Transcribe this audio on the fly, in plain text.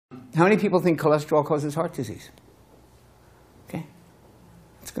How many people think cholesterol causes heart disease? Okay,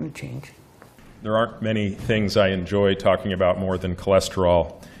 it's going to change. There aren't many things I enjoy talking about more than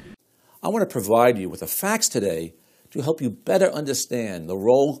cholesterol. I want to provide you with the facts today to help you better understand the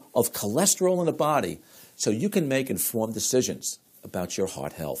role of cholesterol in the body so you can make informed decisions about your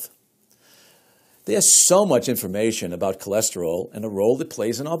heart health. There's so much information about cholesterol and the role it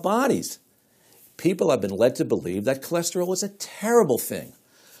plays in our bodies. People have been led to believe that cholesterol is a terrible thing.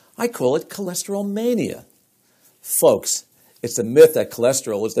 I call it cholesterol mania. Folks, it's the myth that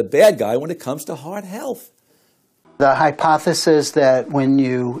cholesterol is the bad guy when it comes to heart health. The hypothesis that when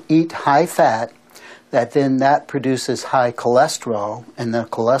you eat high fat, that then that produces high cholesterol, and the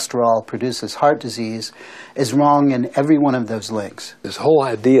cholesterol produces heart disease, is wrong in every one of those links. This whole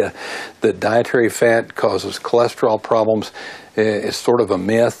idea that dietary fat causes cholesterol problems is sort of a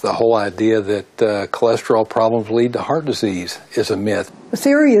myth. The whole idea that cholesterol problems lead to heart disease is a myth. The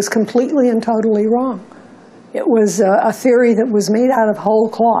theory is completely and totally wrong. It was a theory that was made out of whole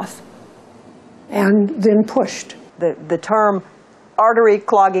cloth and then pushed. The term artery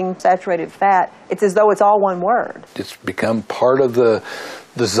clogging saturated fat, it's as though it's all one word. It's become part of the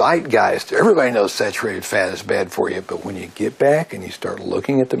zeitgeist. Everybody knows saturated fat is bad for you, but when you get back and you start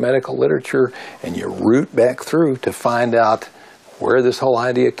looking at the medical literature and you root back through to find out where this whole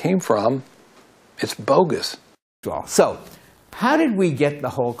idea came from, it's bogus. So, how did we get the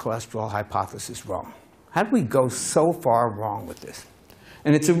whole cholesterol hypothesis wrong? How did we go so far wrong with this?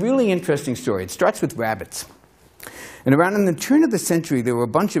 And it's a really interesting story. It starts with rabbits. And around in the turn of the century, there were a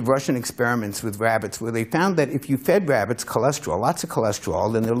bunch of Russian experiments with rabbits where they found that if you fed rabbits cholesterol, lots of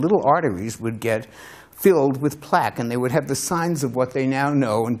cholesterol, then their little arteries would get filled with plaque, and they would have the signs of what they now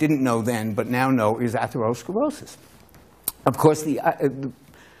know, and didn't know then, but now know is atherosclerosis. Of course, the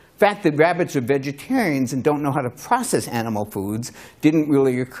fact that rabbits are vegetarians and don't know how to process animal foods didn't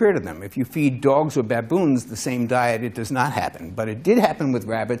really occur to them. If you feed dogs or baboons the same diet, it does not happen. But it did happen with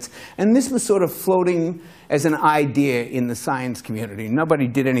rabbits, and this was sort of floating as an idea in the science community. Nobody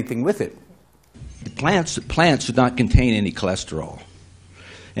did anything with it. Plants do not contain any cholesterol,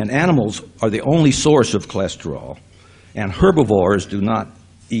 and animals are the only source of cholesterol, and herbivores do not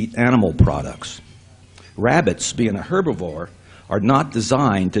eat animal products. Rabbits, being a herbivore, are not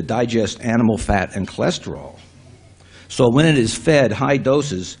designed to digest animal fat and cholesterol. So when it is fed high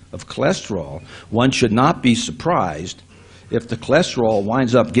doses of cholesterol, one should not be surprised if the cholesterol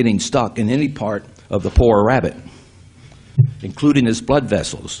winds up getting stuck in any part of the poor rabbit, including its blood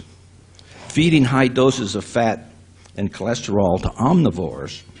vessels. Feeding high doses of fat and cholesterol to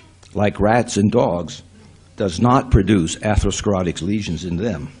omnivores, like rats and dogs, does not produce atherosclerotic lesions in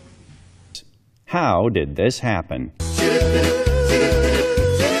them. How did this happen?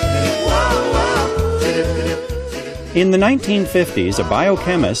 In the 1950s, a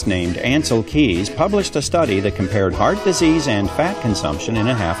biochemist named Ancel Keys published a study that compared heart disease and fat consumption in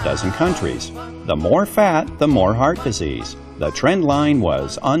a half-dozen countries. The more fat, the more heart disease. The trend line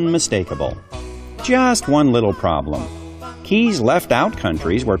was unmistakable. Just one little problem. Keys left out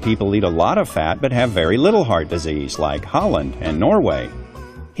countries where people eat a lot of fat but have very little heart disease, like Holland and Norway.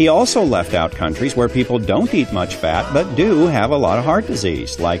 He also left out countries where people don't eat much fat but do have a lot of heart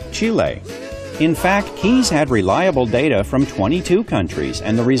disease, like Chile. In fact, Keys had reliable data from 22 countries,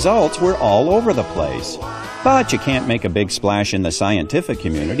 and the results were all over the place. But you can't make a big splash in the scientific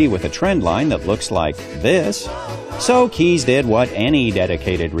community with a trend line that looks like this. So Keys did what any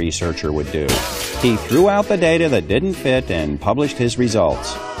dedicated researcher would do. He threw out the data that didn't fit and published his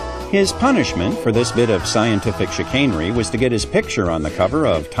results. His punishment for this bit of scientific chicanery was to get his picture on the cover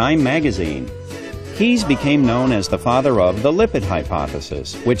of Time magazine. Keys became known as the father of the lipid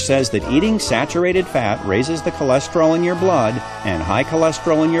hypothesis, which says that eating saturated fat raises the cholesterol in your blood, and high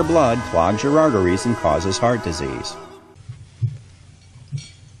cholesterol in your blood clogs your arteries and causes heart disease.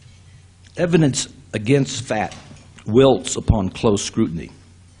 Evidence against fat wilts upon close scrutiny.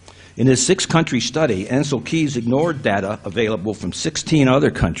 In his 6-country study, Ancel Keys ignored data available from 16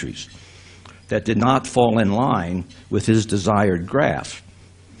 other countries that did not fall in line with his desired graph.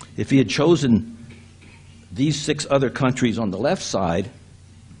 If he had chosen these 6 other countries on the left side,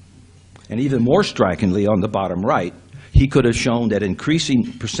 and even more strikingly on the bottom right, he could have shown that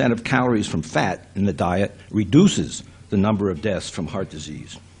increasing percent of calories from fat in the diet reduces the number of deaths from heart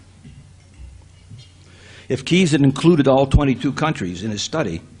disease. If Keys had included all 22 countries in his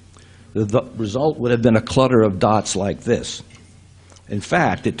study, the result would have been a clutter of dots like this. In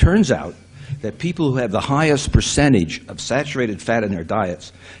fact, it turns out that people who have the highest percentage of saturated fat in their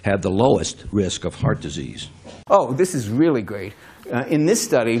diets have the lowest risk of heart disease. Oh, this is really great. In this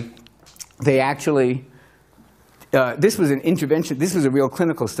study, they actually this was an intervention. This was a real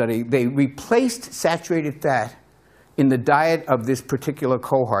clinical study. They replaced saturated fat in the diet of this particular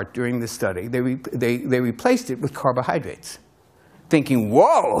cohort during the study. They replaced it with carbohydrates, thinking,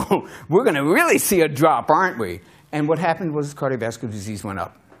 whoa, we're going to really see a drop, aren't we? And what happened was cardiovascular disease went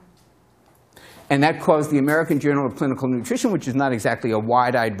up. And that caused the American Journal of Clinical Nutrition, which is not exactly a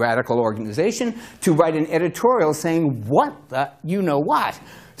wide-eyed radical organization, to write an editorial saying, what the you-know-what?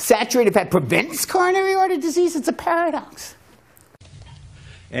 Saturated fat prevents coronary artery disease? It's a paradox.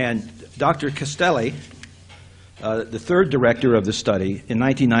 And Dr. Castelli, the third director of the study, in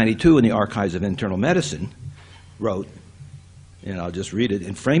 1992 in the Archives of Internal Medicine, wrote, and I'll just read it,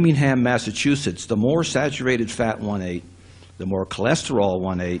 in Framingham, Massachusetts, the more saturated fat one ate, the more cholesterol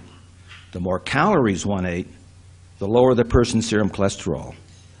one ate, the more calories one ate, the lower the person's serum cholesterol.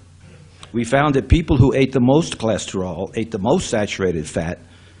 We found that people who ate the most cholesterol, ate the most saturated fat,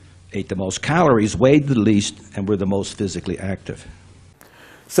 ate the most calories, weighed the least, and were the most physically active.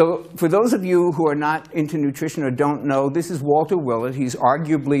 So for those of you who are not into nutrition or don't know, this is Walter Willett. He's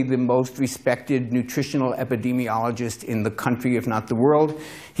arguably the most respected nutritional epidemiologist in the country, if not the world.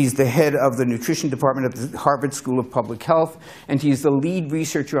 He's the head of the nutrition department at the Harvard School of Public Health, and he's the lead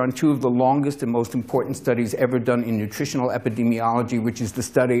researcher on two of the longest and most important studies ever done in nutritional epidemiology, which is the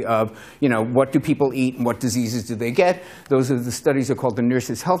study of, what do people eat and what diseases do they get. Those are the studies are called the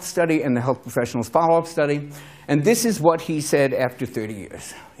Nurses' Health Study and the Health Professionals Follow-Up Study. And this is what he said after 30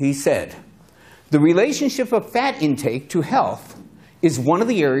 years. He said, the relationship of fat intake to health is one of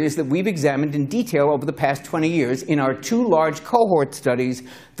the areas that we've examined in detail over the past 20 years in our two large cohort studies,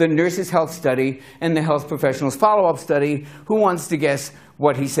 the Nurses' Health Study and the Health Professionals Follow-Up Study. Who wants to guess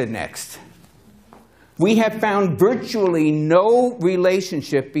what he said next? We have found virtually no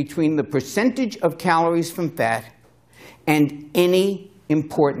relationship between the percentage of calories from fat and any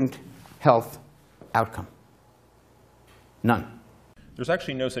important health outcome. None. There's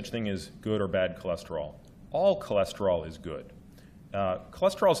actually no such thing as good or bad cholesterol. All cholesterol is good.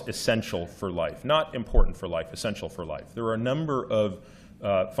 Cholesterol is essential for life, not important for life, essential for life. There are a number of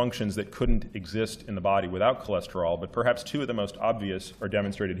functions that couldn't exist in the body without cholesterol, but perhaps two of the most obvious are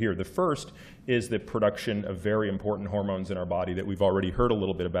demonstrated here. The first is the production of very important hormones in our body that we've already heard a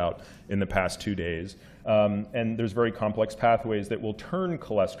little bit about in the past 2 days. And there's very complex pathways that will turn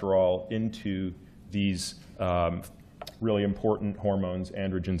cholesterol into these really important hormones,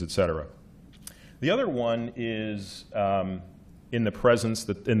 androgens, et cetera. The other one is in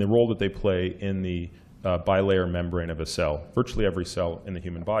the role that they play in the bilayer membrane of a cell, virtually every cell in the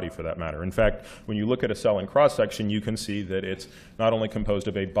human body for that matter. In fact, when you look at a cell in cross-section, you can see that it's not only composed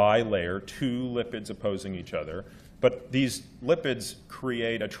of a bilayer, two lipids opposing each other, but these lipids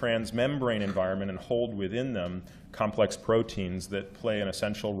create a transmembrane environment and hold within them complex proteins that play an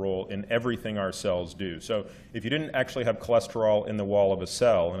essential role in everything our cells do. So if you didn't actually have cholesterol in the wall of a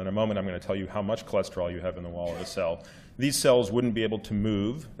cell, and in a moment I'm going to tell you how much cholesterol you have in the wall of a cell, these cells wouldn't be able to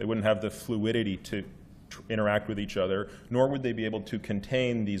move, they wouldn't have the fluidity to interact with each other, nor would they be able to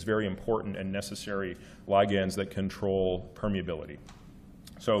contain these very important and necessary ligands that control permeability.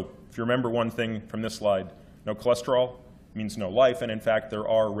 So if you remember one thing from this slide, no cholesterol means no life, and in fact there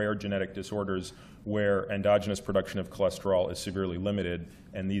are rare genetic disorders where endogenous production of cholesterol is severely limited,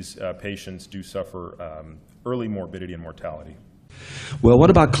 and these patients do suffer early morbidity and mortality. Well, what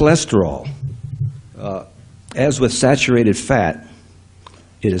about cholesterol? As with saturated fat,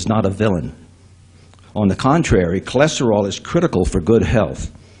 it is not a villain. On the contrary, cholesterol is critical for good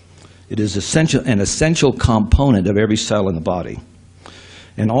health. It is an essential component of every cell in the body.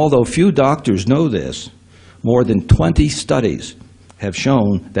 And although few doctors know this, more than 20 studies have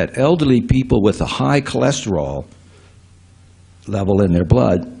shown that elderly people with a high cholesterol level in their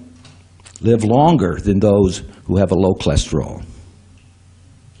blood live longer than those who have a low cholesterol.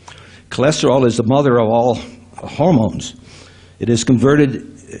 Cholesterol is the mother of all hormones. It is converted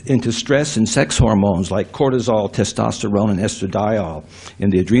into stress and sex hormones like cortisol, testosterone, and estradiol in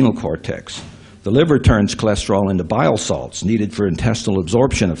the adrenal cortex. The liver turns cholesterol into bile salts needed for intestinal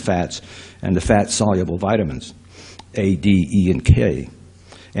absorption of fats and the fat-soluble vitamins, A, D, E, and K.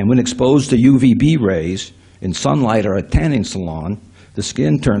 And when exposed to UVB rays in sunlight or a tanning salon, the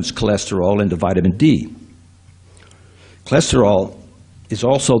skin turns cholesterol into vitamin D. Cholesterol is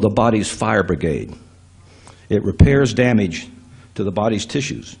also the body's fire brigade. It repairs damage to the body's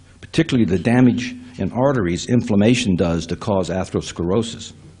tissues, particularly the damage in arteries inflammation does to cause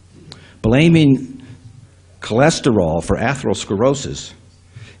atherosclerosis. Blaming cholesterol for atherosclerosis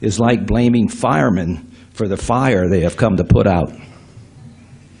is like blaming firemen for the fire they have come to put out.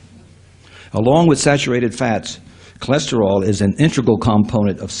 Along with saturated fats, cholesterol is an integral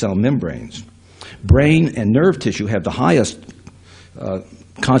component of cell membranes. Brain and nerve tissue have the highest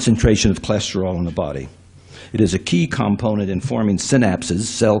concentration of cholesterol in the body. It is a key component in forming synapses,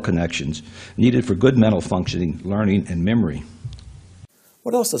 cell connections, needed for good mental functioning, learning, and memory.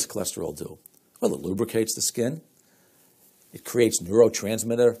 What else does cholesterol do? Well, it lubricates the skin. It creates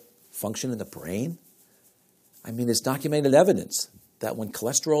neurotransmitter function in the brain. I mean, there's documented evidence that when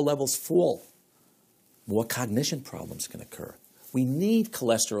cholesterol levels fall, more cognition problems can occur. We need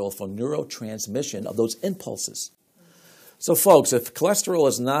cholesterol for neurotransmission of those impulses. So, folks, if cholesterol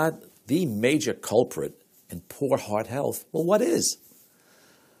is not the major culprit in poor heart health, well, what is?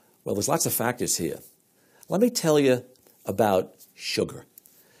 Well, there's lots of factors here. Let me tell you about sugar.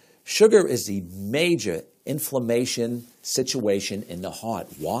 Sugar is the major inflammation situation in the heart.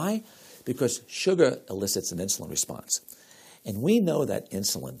 Why? Because sugar elicits an insulin response. And we know that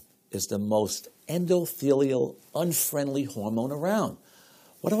insulin is the most endothelial, unfriendly hormone around.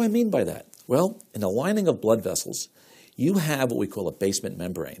 What do I mean by that? Well, in the lining of blood vessels, you have what we call a basement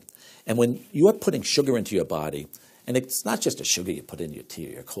membrane. And when you are putting sugar into your body, and it's not just a sugar you put in your tea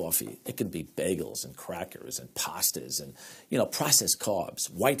or your coffee, it can be bagels and crackers and pastas and, processed carbs,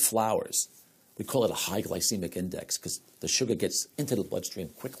 white flours. We call it a high glycemic index because the sugar gets into the bloodstream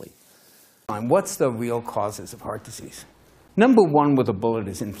quickly. What's the real causes of heart disease? Number one with a bullet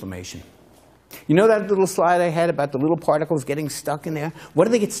is inflammation. You know that little slide I had about the little particles getting stuck in there? What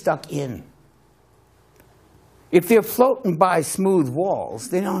do they get stuck in? If they're floating by smooth walls,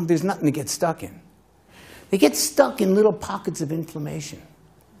 there's nothing to get stuck in. They get stuck in little pockets of inflammation.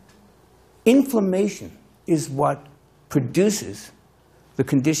 Inflammation is what produces the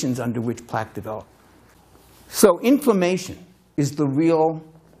conditions under which plaque develop. So inflammation is the real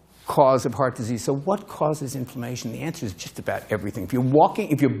cause of heart disease. So what causes inflammation? The answer is just about everything. If you're walking,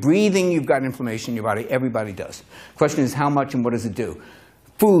 if you're breathing, you've got inflammation in your body. Everybody does. The question is how much and what does it do?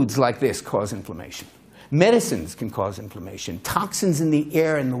 Foods like this cause inflammation. Medicines can cause inflammation. Toxins in the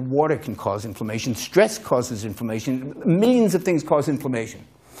air and the water can cause inflammation. Stress causes inflammation. Millions of things cause inflammation.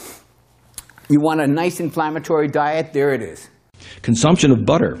 You want a nice inflammatory diet? There it is. Consumption of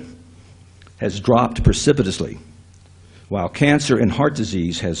butter has dropped precipitously, while cancer and heart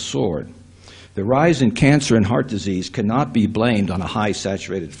disease has soared. The rise in cancer and heart disease cannot be blamed on a high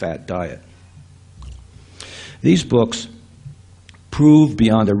saturated fat diet. These books prove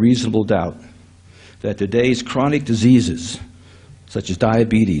beyond a reasonable doubt that today's chronic diseases, such as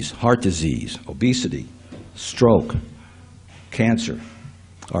diabetes, heart disease, obesity, stroke, cancer,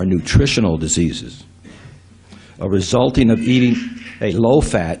 are nutritional diseases, resulting of eating a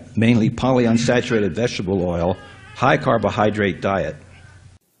low-fat, mainly polyunsaturated vegetable oil, high-carbohydrate diet.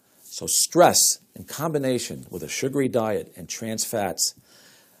 So stress in combination with a sugary diet and trans fats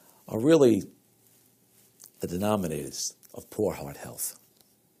are really the denominators of poor heart health.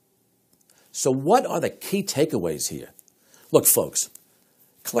 So what are the key takeaways here? Look, folks,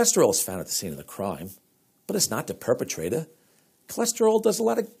 cholesterol is found at the scene of the crime, but it's not the perpetrator. Cholesterol does a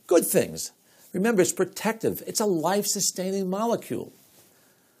lot of good things. Remember, it's protective. It's a life-sustaining molecule.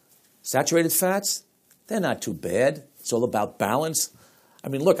 Saturated fats, they're not too bad. It's all about balance. I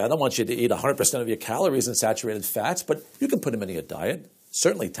mean, look, I don't want you to eat 100% of your calories in saturated fats, but you can put them in your diet.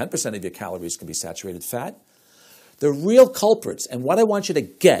 Certainly 10% of your calories can be saturated fat. The real culprits, and what I want you to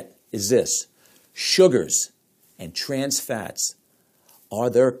get is this: sugars and trans fats are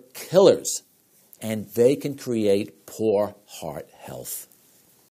their killers, and they can create poor heart health.